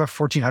 It's about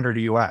 $1,400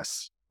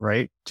 US,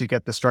 right, to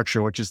get the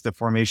structure, which is the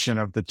formation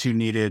of the 2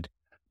 needed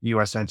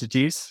US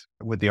entities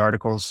with the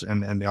articles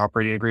and the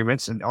operating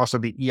agreements, and also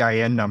the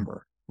EIN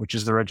number, which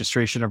is the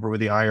registration number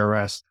with the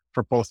IRS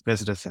for both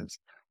businesses.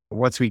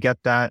 Once we get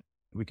that,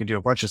 we can do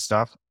a bunch of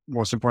stuff.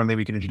 Most importantly,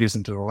 we can introduce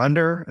them to the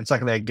lender. And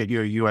secondly, I can get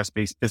you a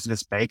US-based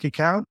business bank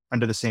account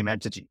under the same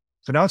entity.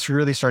 So now it's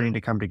really starting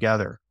to come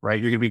together,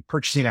 right? You're going to be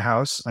purchasing a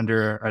house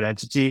under an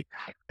entity,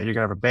 and you're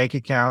going to have a bank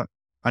account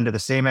under the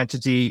same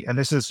entity. And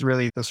this is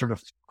really the sort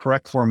of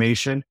correct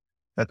formation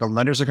that the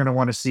lenders are going to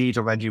want to see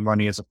to lend you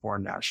money as a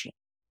foreign national.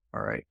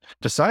 All right.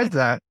 Besides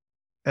that,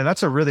 and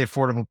that's a really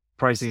affordable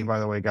pricing, by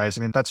the way, guys.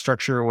 I mean, that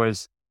structure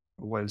was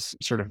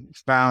sort of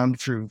found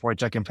through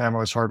Wojtek and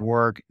Pamela's hard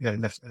work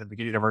at the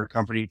beginning of our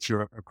company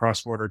through a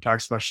cross-border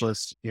tax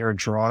specialist here in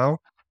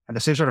Toronto. And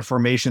the same sort of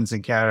formations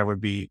in Canada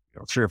would be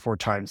 3 or 4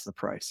 times the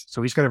price.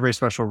 So he's got a very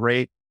special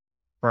rate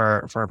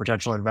for our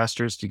potential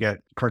investors to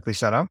get correctly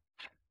set up.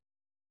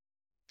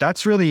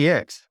 That's really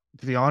it,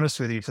 to be honest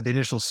with you, for the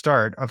initial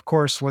start. Of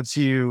course, once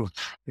you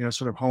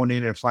sort of hone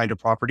in and find a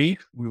property,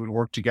 we would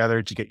work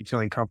together to get you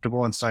feeling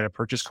comfortable and sign a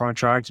purchase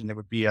contract. And there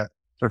would be a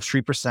sort of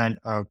 3%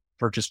 of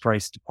purchase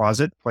price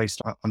deposit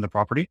placed on the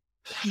property.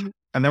 Mm-hmm.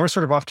 And then we're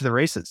sort of off to the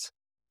races.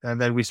 And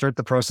then we start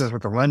the process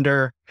with the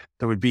lender.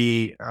 There would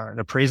be an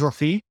appraisal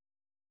fee,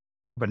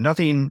 but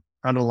nothing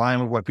out of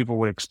line with what people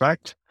would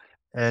expect.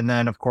 And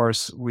then, of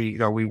course, we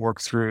work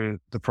through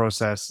the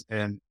process,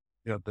 and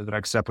the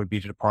next step would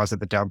be to deposit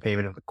the down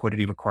payment and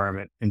liquidity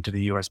requirement into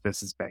the U.S.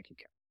 business bank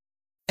account.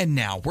 And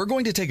now we're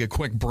going to take a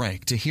quick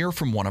break to hear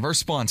from one of our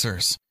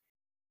sponsors.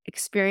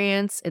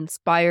 Experience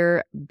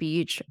Inspire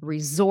Beach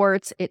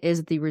Resort. It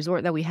is the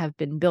resort that we have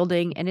been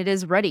building, and it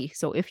is ready.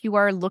 So if you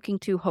are looking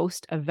to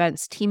host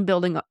events, team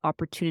building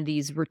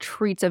opportunities,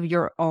 retreats of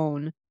your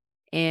own,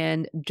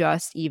 and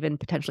just even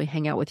potentially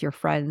hang out with your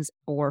friends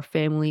or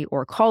family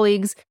or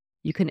colleagues,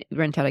 you can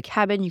rent out a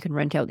cabin. You can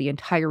rent out the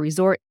entire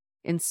resort.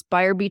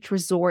 Inspire Beach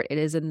Resort. It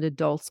is an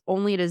adults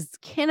only. It is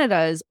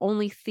Canada's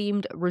only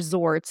themed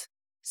resort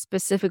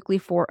specifically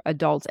for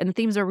adults. And the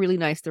themes are really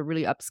nice. They're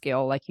really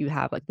upscale. Like you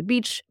have the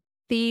beach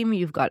theme,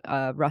 you've got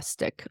a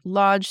rustic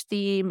lodge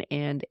theme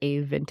and a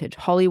vintage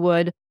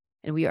Hollywood.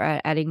 And we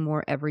are adding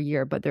more every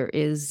year. But there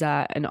is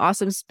an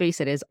awesome space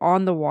that is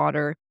on the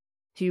water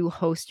to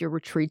host your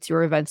retreats,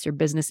 your events, your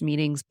business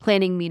meetings,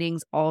 planning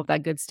meetings, all of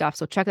that good stuff.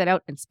 So check that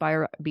out,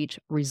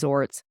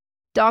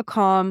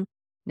 inspirebeachresorts.com.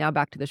 Now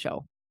back to the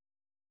show.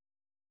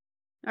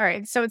 All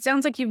right. So it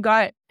sounds like you've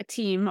got a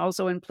team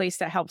also in place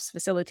that helps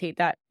facilitate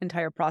that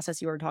entire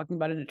process. You were talking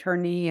about an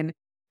attorney, and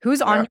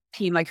who's on Yeah. your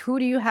team? Like, who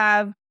do you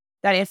have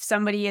that if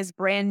somebody is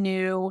brand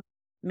new,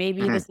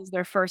 maybe Mhm. this is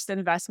their first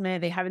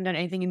investment, they haven't done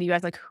anything in the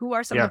US, like who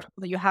are some of Yeah. the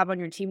people that you have on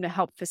your team to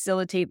help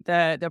facilitate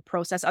the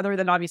process other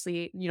than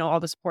obviously, all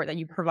the support that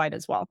you provide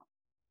as well?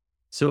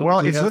 So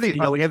Well, we it's have, really,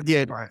 we have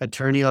the go ahead.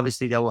 attorney,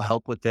 obviously, that will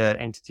help with the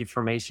entity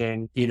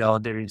formation.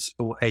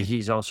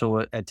 He's also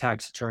a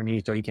tax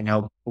attorney, so he can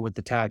help with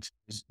the tax.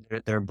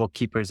 There are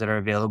bookkeepers that are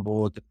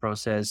available to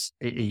process,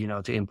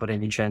 to input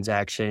any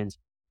transactions.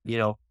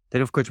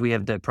 Then of course we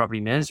have the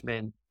property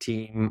management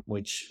team,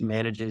 which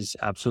manages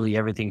absolutely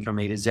everything from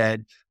A to Z.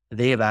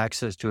 They have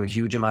access to a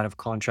huge amount of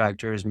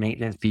contractors,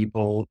 maintenance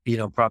people,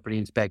 property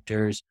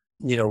inspectors.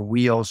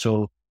 We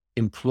also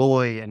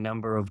employ a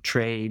number of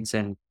trades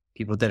and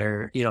people that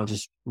are,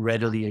 just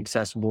readily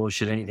accessible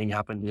should anything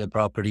happen to the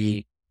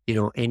property,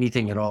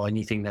 anything at all,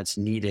 anything that's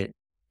needed,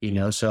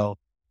 so,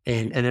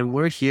 and then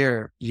we're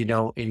here,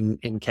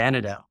 in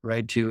Canada,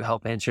 right, to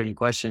help answer any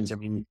questions. I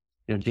mean,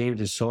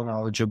 James is so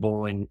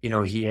knowledgeable and,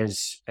 he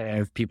has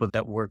people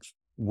that work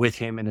with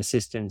him and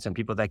assistants and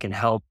people that can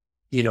help,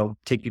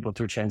 take people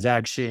through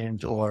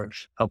transactions or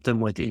help them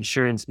with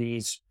insurance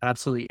needs.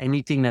 Absolutely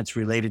anything that's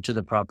related to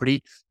the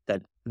property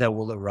that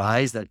will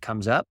arise, that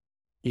comes up,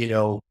 you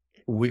know,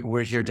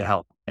 we're here to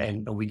help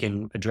and we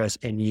can address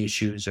any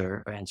issues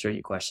or answer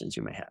any questions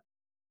you may have.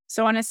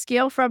 So on a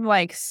scale from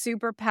like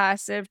super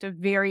passive to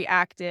very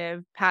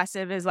active,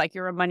 passive is like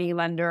you're a money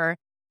lender,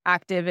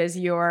 active is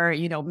you're,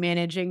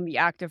 managing the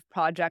active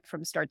project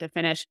from start to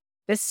finish.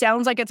 This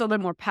sounds like it's a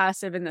little more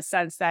passive in the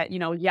sense that,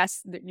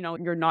 yes,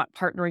 you're not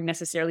partnering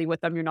necessarily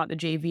with them. You're not the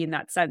JV in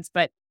that sense,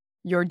 but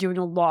you're doing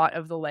a lot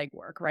of the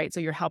legwork, right? So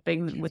you're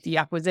helping with the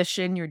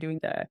acquisition, you're doing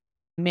the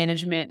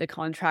management, the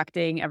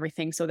contracting,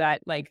 everything so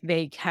that like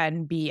they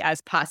can be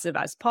as passive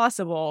as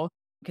possible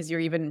because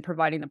you're even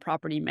providing the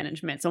property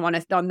management. So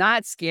on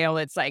that scale,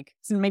 it's like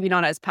it's maybe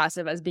not as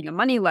passive as being a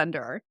money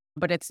lender,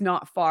 but it's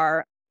not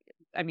far.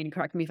 I mean,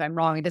 correct me if I'm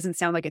wrong. It doesn't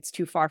sound like it's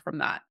too far from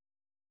that.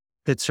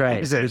 That's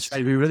right. Is it? That's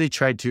right. We really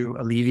try to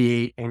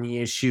alleviate any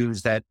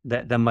issues that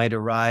might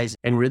arise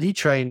and really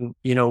try and,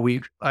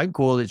 our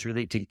goal is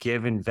really to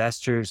give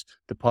investors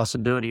the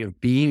possibility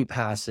of being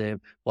passive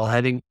while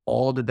having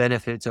all the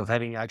benefits of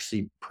having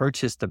actually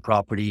purchased the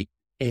property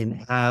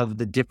and have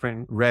the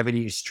different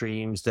revenue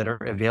streams that are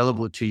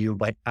available to you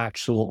by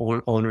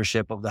actual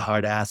ownership of the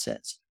hard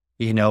assets.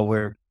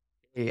 Where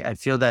I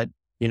feel that,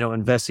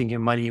 investing your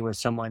money with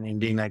someone and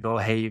being like, oh,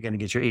 hey, you're going to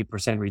get your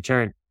 8%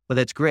 return. But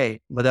that's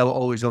great, but that will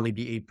always only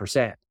be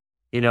 8%.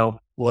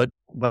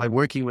 By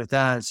working with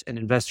us, an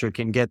investor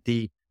can get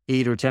the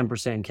 8 or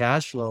 10%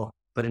 cash flow.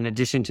 But in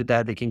addition to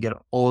that, they can get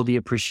all the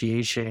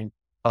appreciation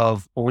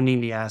of owning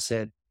the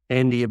asset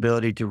and the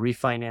ability to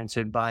refinance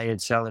it, buy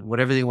it, sell it,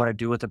 whatever they want to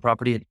do with the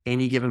property at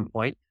any given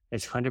point.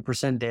 It's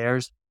 100%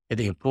 theirs. And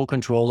they have full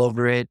control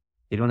over it.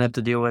 They don't have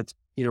to deal with,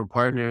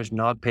 partners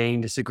not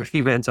paying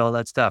disagreements, all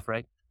that stuff,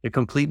 right? They're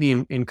completely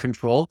in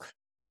control,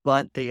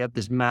 but they have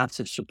this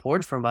massive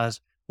support from us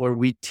where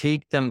we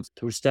take them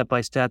through step by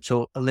step.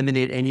 So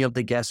eliminate any of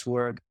the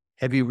guesswork,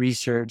 heavy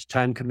research,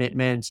 time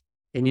commitments,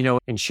 and,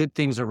 and should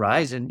things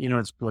arise and,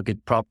 it's look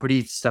at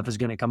property stuff is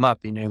going to come up.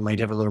 You might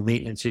have a little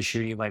maintenance issue.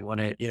 You might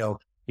want to,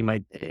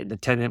 the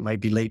tenant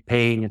might be late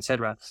paying, et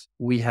cetera.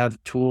 We have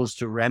tools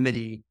to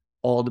remedy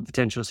all the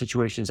potential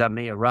situations that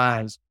may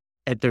arise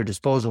at their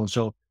disposal.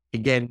 So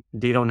again,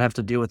 they don't have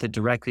to deal with it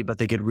directly, but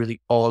they get really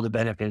all the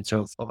benefits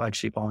of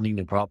actually owning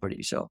the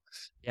property. So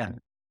yeah.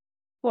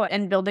 Well,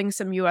 and building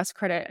some US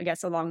credit, I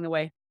guess, along the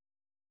way.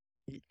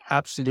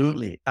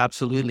 Absolutely.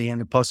 Absolutely. And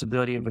the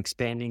possibility of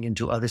expanding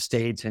into other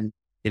states and,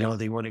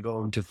 they want to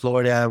go into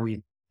Florida.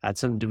 We've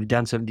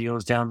done some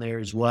deals down there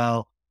as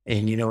well.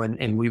 And,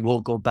 and we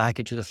will go back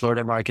into the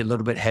Florida market a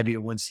little bit heavier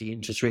once the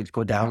interest rates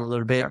go down a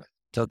little bit.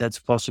 So that's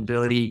a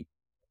possibility.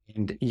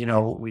 And,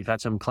 we've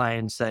had some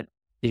clients that,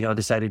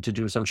 decided to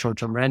do some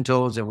short-term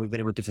rentals and we've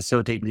been able to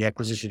facilitate the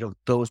acquisition of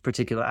those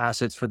particular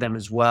assets for them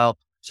as well.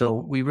 So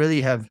we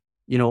really have,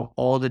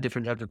 all the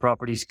different types of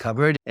properties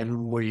covered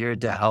and we're here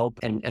to help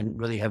and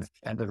really have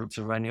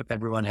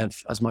everyone have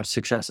as much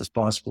success as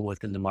possible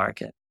within the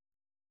market.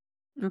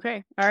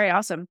 Okay. All right.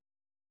 Awesome.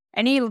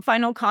 Any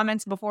final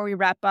comments before we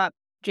wrap up?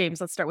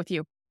 James, let's start with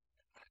you.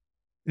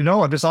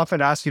 I'm just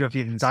often asked, if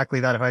you exactly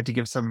that, if I had to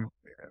give some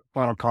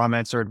final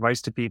comments or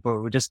advice to people,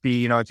 it would just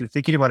be, if you're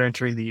thinking about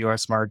entering the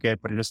US market,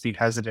 but you just need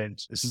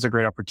hesitant, this is a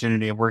great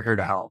opportunity and we're here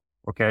to help.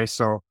 Okay.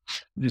 So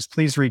just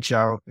please reach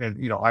out and,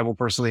 I will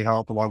personally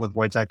help along with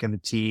Wojtek and the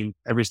team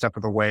every step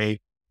of the way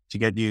to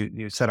get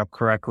you set up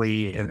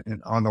correctly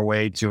and on the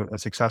way to a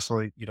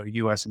successful,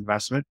 US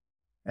investment.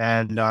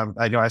 And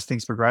I know as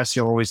things progress,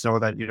 you'll always know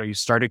that, you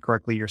started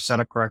correctly, you're set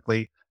up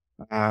correctly.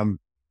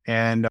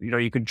 And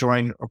you could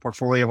join a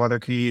portfolio of other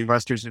Canadian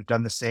investors who've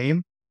done the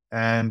same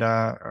and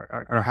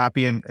are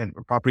happy and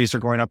properties are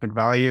going up in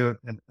value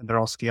and they're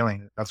all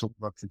scaling. That's what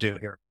we look to do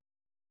here.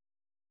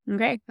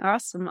 Okay.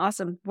 Awesome.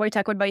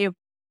 Wojtek, what about you?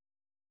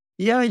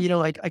 Yeah,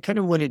 I kind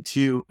of wanted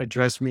to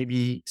address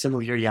maybe some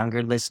of your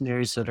younger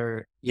listeners that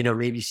are,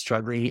 maybe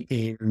struggling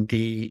in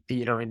the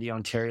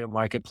Ontario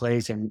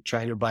marketplace and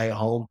trying to buy a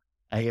home.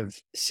 I have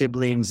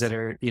siblings that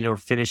are,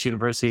 finished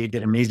university,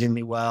 did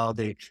amazingly well.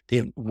 They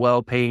have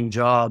well-paying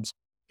jobs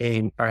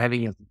and are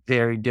having a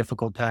very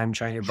difficult time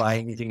trying to buy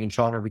anything in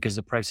Toronto because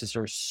the prices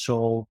are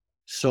so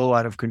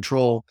out of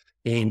control.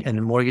 And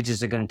the mortgages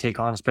they're going to take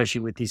on,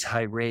 especially with these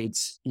high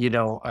rates,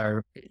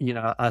 are,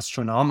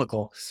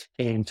 astronomical.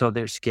 And so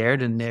they're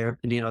scared and they're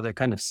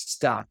kind of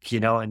stuck,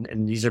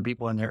 and these are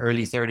people in their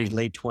early 30s,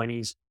 late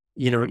 20s,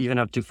 even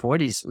up to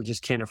 40s who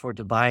just can't afford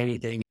to buy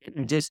anything.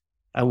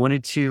 I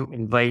wanted to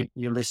invite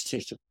your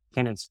listeners to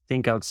kind of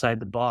think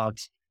outside the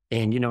box.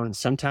 And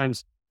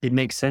sometimes it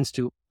makes sense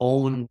to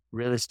own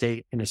real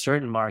estate in a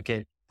certain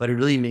market, but it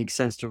really makes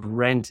sense to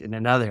rent in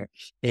another.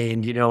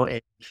 And,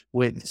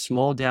 with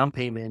small down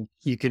payment,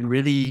 you can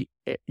really,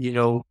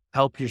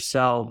 help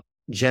yourself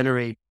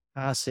generate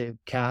passive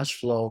cash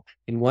flow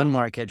in one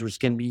market, which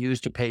can be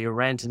used to pay your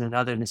rent in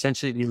another and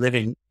essentially be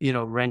living,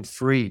 rent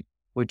free,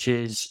 which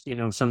is,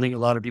 something a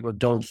lot of people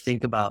don't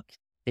think about.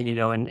 And,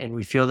 and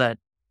we feel that,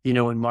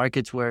 in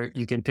markets where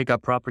you can pick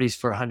up properties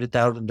for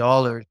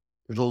 $100,000,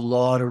 there's a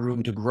lot of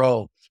room to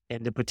grow,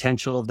 and the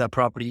potential of that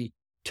property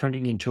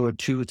turning into a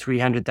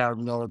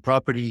 $200,000-$300,000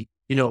 property,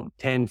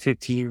 10,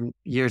 15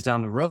 years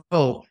down the road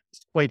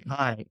is quite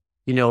high,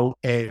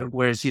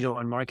 whereas,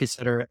 on markets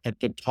that are at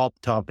the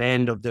top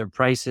end of their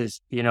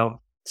prices,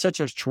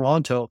 such as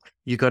Toronto,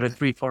 you got a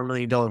 $3-4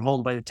 million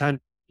home. By the time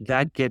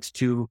that gets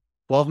to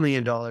 $12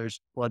 million,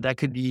 well, that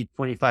could be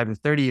 25 to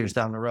 30 years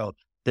down the road.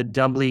 The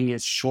doubling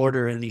is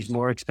shorter in these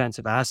more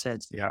expensive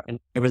assets. Yeah. And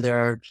whenever there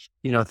are,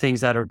 things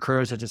that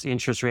occur, such as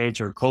interest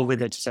rates or COVID,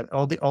 that just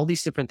all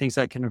these different things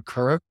that can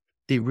occur,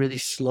 they really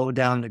slow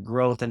down the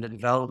growth and the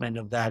development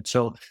of that.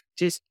 So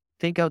just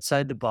think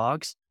outside the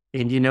box.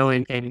 And,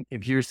 and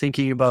if you're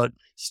thinking about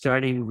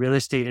starting real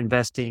estate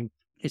investing,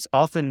 it's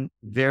often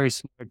very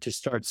smart to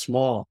start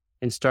small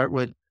and start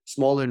with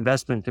smaller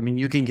investments. I mean,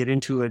 you can get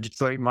into a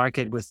Detroit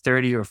market with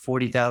 $30,000 or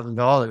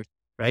 $40,000,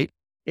 right?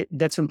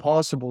 That's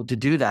impossible to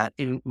do that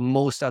in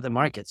most other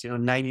markets.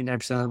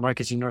 99% of the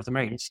markets in North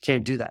America, you just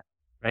can't do that,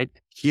 right?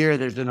 Here,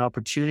 there's an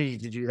opportunity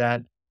to do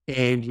that.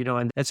 And,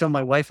 and that's how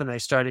my wife and I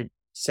started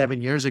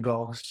 7 years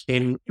ago.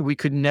 And we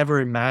could never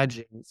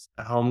imagine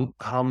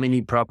how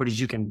many properties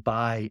you can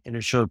buy in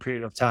a short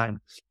period of time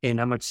and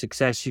how much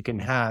success you can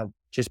have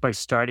just by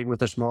starting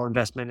with a small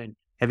investment and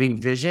having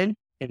vision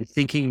and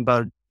thinking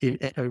about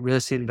real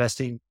estate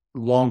investing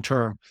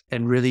long-term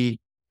and really,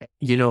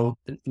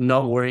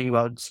 not worrying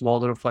about small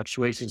little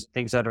fluctuations,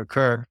 things that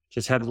occur.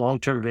 Just have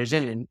long-term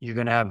vision and you're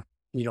going to have,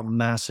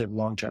 massive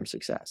long-term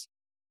success.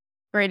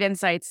 Great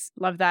insights.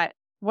 Love that.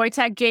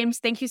 Wojtek, James,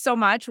 thank you so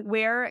much.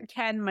 Where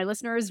can my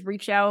listeners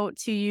reach out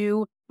to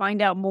you,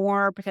 find out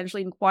more,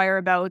 potentially inquire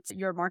about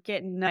your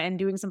market and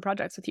doing some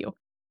projects with you?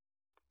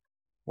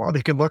 Well,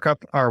 they can look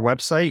up our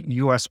website,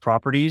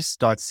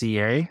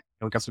 usproperties.ca.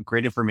 We've got some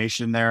great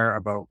information there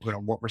about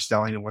what we're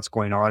selling and what's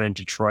going on in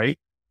Detroit.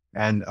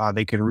 And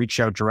they can reach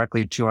out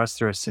directly to us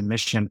through a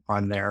submission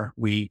on there.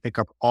 We pick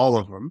up all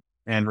of them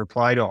and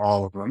reply to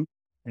all of them.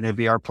 And it'd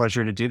be our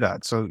pleasure to do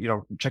that. So,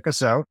 check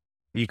us out.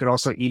 You can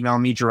also email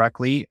me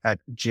directly at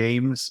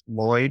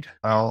jamesloyd,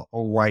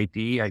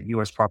 Loyd, at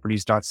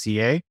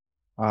usproperties.ca.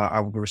 I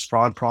will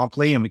respond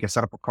promptly and we can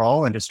set up a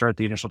call and just start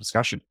the initial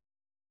discussion.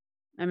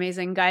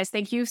 Amazing, guys.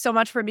 Thank you so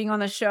much for being on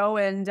the show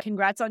and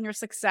congrats on your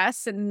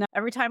success. And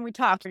every time we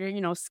talk,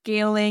 you're,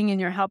 scaling and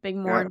you're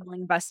helping more and more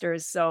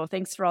investors. So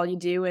thanks for all you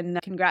do and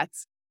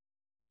congrats.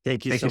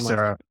 Thank you so much,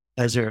 Sarah.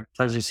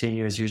 Pleasure seeing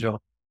you as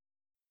usual.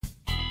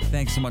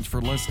 Thanks so much for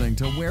listening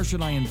to Where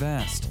Should I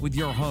Invest with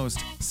your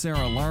host, Sarah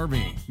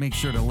Larbi. Make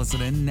sure to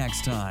listen in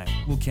next time.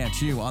 We'll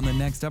catch you on the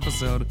next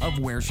episode of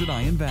Where Should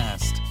I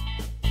Invest?